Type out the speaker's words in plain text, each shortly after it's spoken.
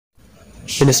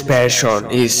Inspiration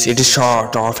is it is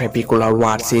short of a particular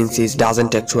word since it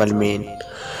doesn't actually mean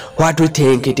what we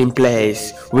think it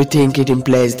implies. We think it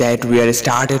implies that we are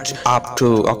started up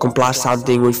to accomplish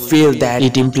something. We feel that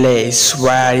it implies we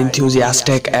are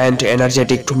enthusiastic and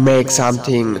energetic to make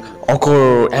something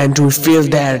occur, and we feel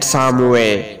that some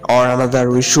way or another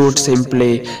we should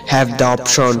simply have the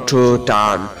option to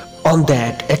turn on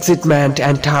that excitement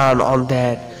and turn on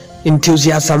that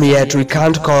enthusiasm, yet we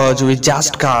can't cause we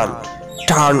just can't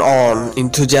turn on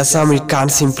enthusiasm. We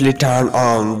can't simply turn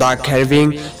on the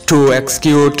craving to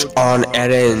execute on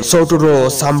arrange. So to know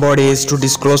somebody is to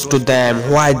disclose to them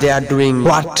why they are doing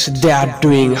what they are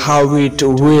doing, how it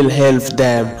will help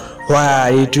them,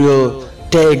 why it will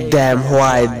take them,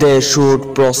 why they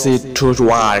should proceed to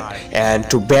work and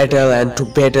to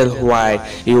battle why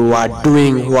you are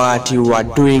doing what you are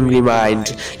doing.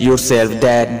 Remind yourself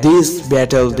that this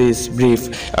battle, this brief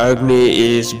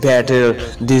agony is battle,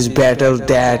 this battle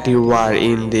that you are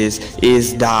in, this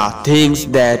is the things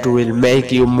that will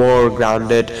make you more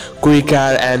grounded,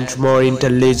 quicker and more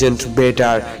intelligent,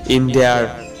 better in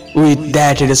their. With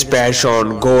that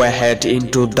inspiration, go ahead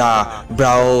into the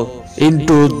brawl,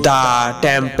 into the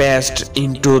tempest,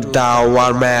 into the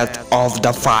warmth of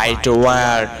the fight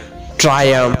where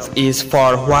triumph is.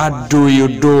 For what do you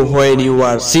do when you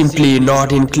are simply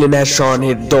not inclination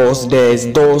in those days,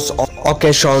 those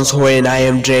occasions when I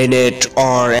am drained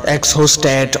or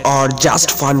exhausted or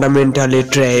just fundamentally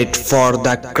tired for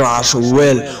the crash?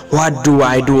 Well, what do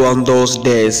I do on those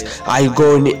days? I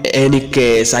go in any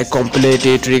case. I complete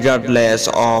it regardless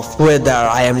of whether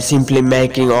I am simply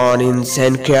making an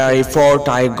insincere effort.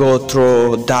 I go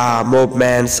through the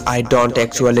movements. I don't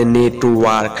actually need to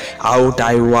work out.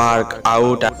 I work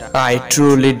out. I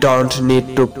truly don't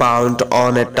need to pound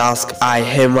on a task. I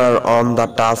hammer on the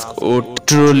task. Would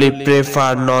truly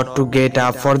prefer not to get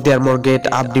up. Furthermore,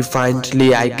 get up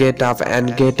defiantly. I get up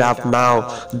and get up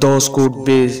now. Those could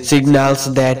be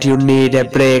signals that you need a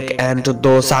break, and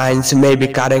those signs may be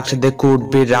correct, they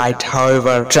could be right.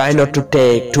 However, try not to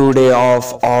take today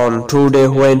off on today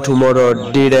when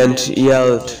tomorrow didn't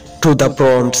yield to the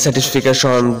prompt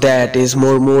satisfaction that is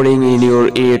murmuring in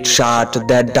your ear. Shut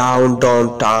that down.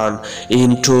 Don't turn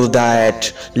into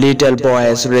that little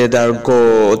voice. Rather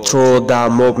go through the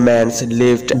movements,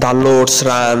 lift the loads,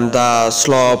 run the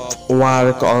slope,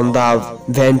 work on the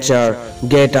venture.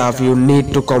 Get up. You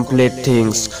need to complete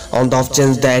things. On the off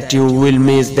chance that you will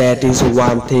miss, that is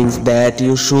one thing that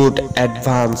you should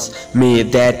advance me.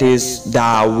 That is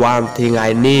the one thing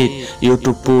I need you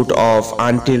to put off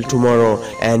until tomorrow.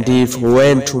 And if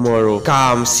when tomorrow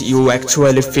comes you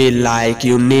actually feel like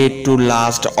you need to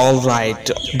last, alright,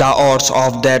 the odds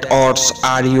of that odds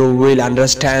are you will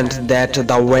understand that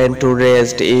the when to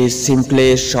rest is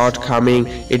simply shortcoming.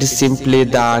 It is simply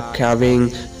the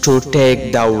craving to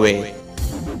take the way.